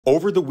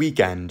Over the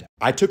weekend,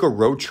 I took a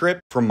road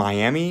trip from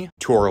Miami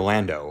to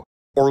Orlando.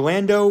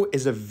 Orlando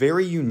is a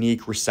very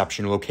unique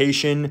reception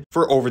location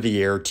for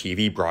over-the-air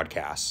TV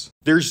broadcasts.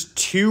 There's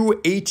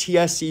two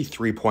ATSC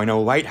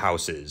 3.0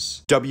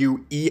 lighthouses,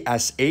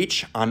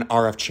 WESH on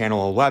RF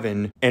channel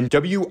 11 and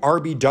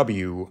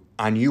WRBW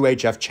on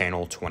UHF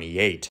channel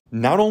 28.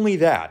 Not only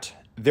that,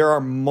 there are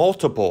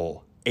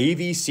multiple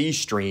AVC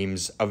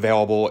streams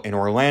available in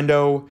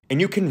Orlando, and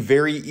you can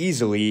very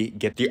easily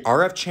get the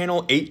RF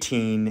channel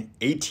 18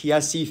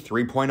 ATSC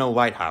 3.0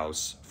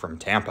 lighthouse from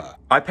Tampa.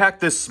 I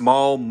packed this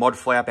small mud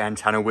flap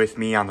antenna with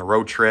me on the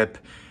road trip.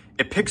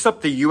 It picks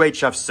up the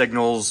UHF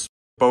signals,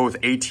 both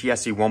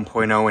ATSC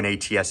 1.0 and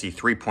ATSC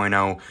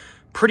 3.0,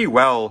 pretty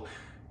well.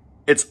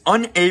 It's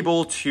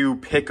unable to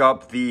pick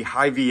up the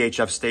high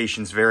VHF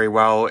stations very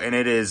well, and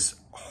it is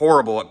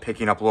horrible at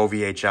picking up low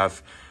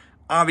VHF.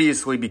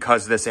 Obviously,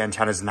 because this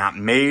antenna is not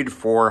made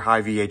for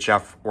high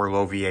VHF or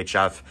low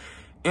VHF,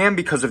 and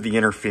because of the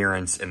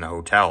interference in the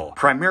hotel,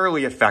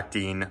 primarily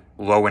affecting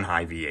low and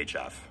high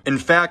VHF. In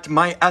fact,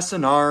 my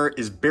SNR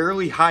is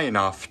barely high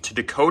enough to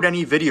decode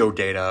any video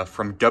data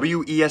from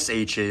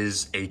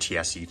WESH's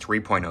ATSC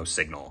 3.0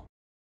 signal.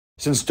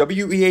 Since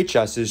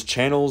WEHS's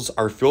channels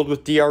are filled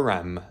with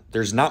DRM,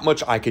 there's not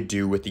much I could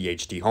do with the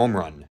HD home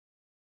run.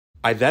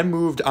 I then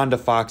moved on to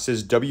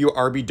Fox's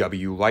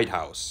WRBW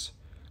lighthouse.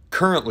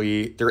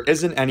 Currently, there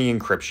isn't any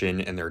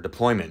encryption in their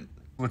deployment.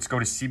 Let's go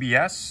to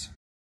CBS,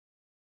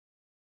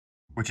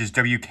 which is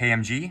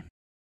WKMG.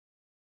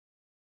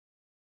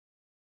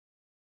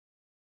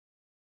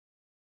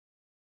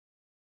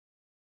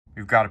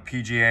 We've got a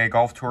PGA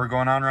golf tour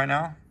going on right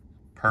now.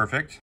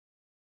 Perfect.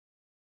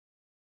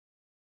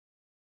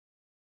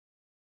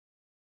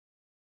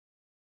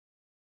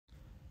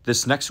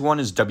 This next one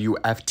is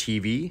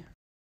WFTV.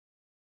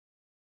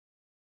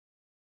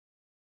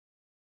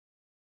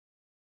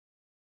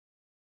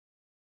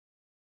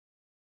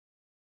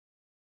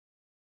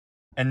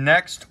 And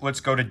next, let's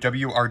go to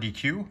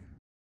WRDQ.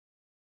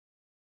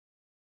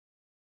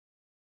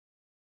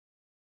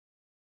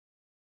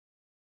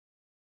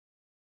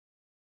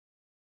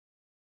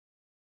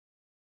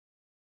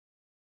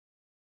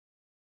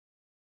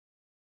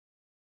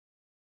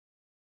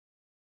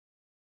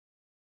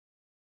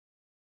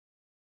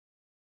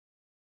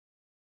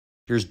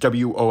 Here's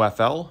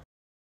WOFL.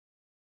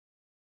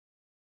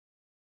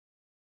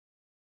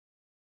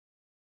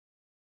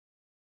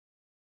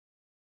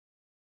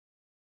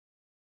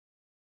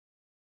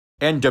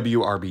 And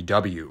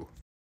WRBW.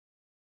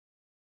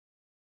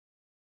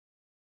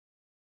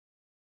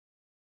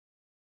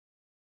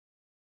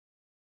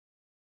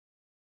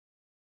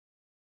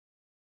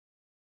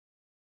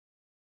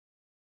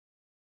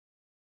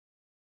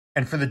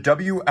 And for the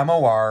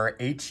WMOR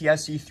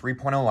ATSC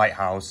 3.0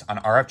 lighthouse on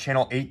RF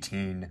channel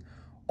 18,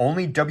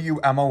 only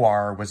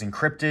WMOR was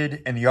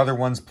encrypted and the other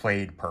ones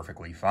played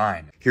perfectly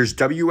fine. Here's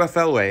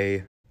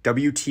WFLA,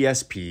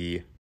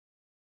 WTSP,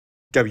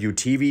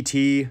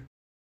 WTVT,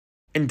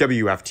 and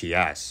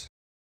WFTS.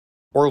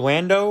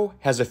 Orlando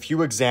has a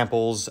few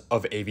examples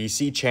of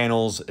AVC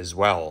channels as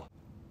well.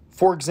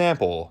 For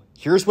example,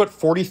 here's what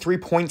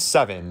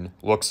 43.7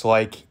 looks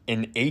like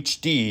in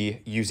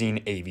HD using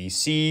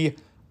AVC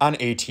on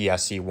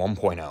ATSC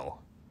 1.0.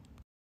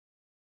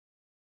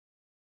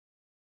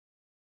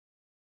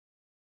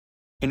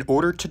 In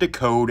order to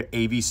decode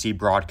AVC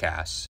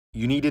broadcasts,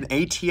 you need an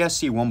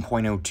ATSC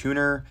 1.0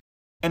 tuner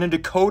and a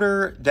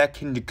decoder that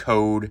can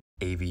decode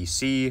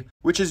AVC,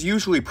 which is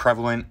usually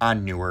prevalent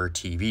on newer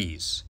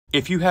TVs.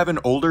 If you have an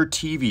older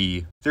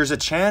TV, there's a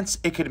chance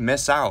it could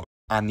miss out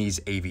on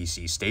these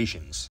AVC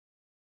stations.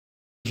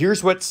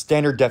 Here's what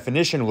standard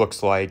definition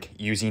looks like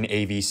using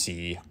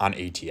AVC on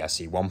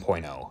ATSC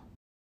 1.0.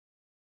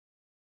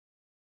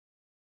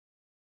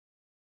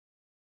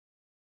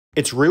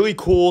 It's really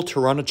cool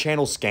to run a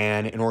channel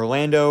scan in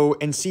Orlando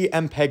and see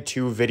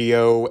MPEG-2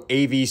 video,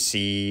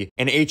 AVC,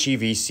 and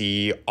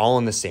HEVC all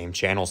in the same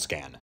channel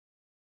scan.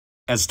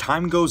 As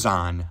time goes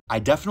on, I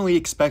definitely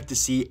expect to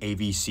see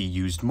AVC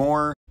used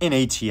more in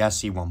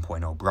ATSC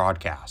 1.0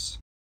 broadcasts.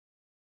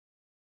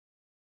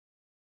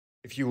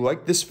 If you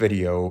like this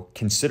video,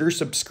 consider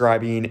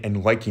subscribing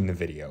and liking the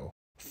video.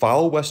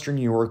 Follow Western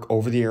New York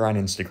Over the Air on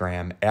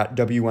Instagram at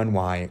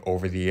WNY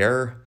Over the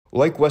Air.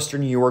 Like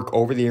Western New York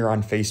Over the Air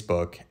on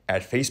Facebook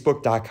at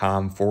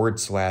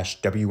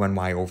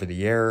facebook.com/WNY Over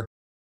the Air.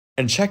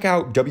 And check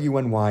out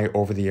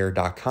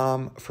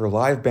WNYOvertheair.com for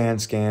live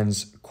band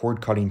scans,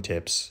 cord cutting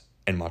tips,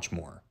 and much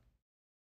more.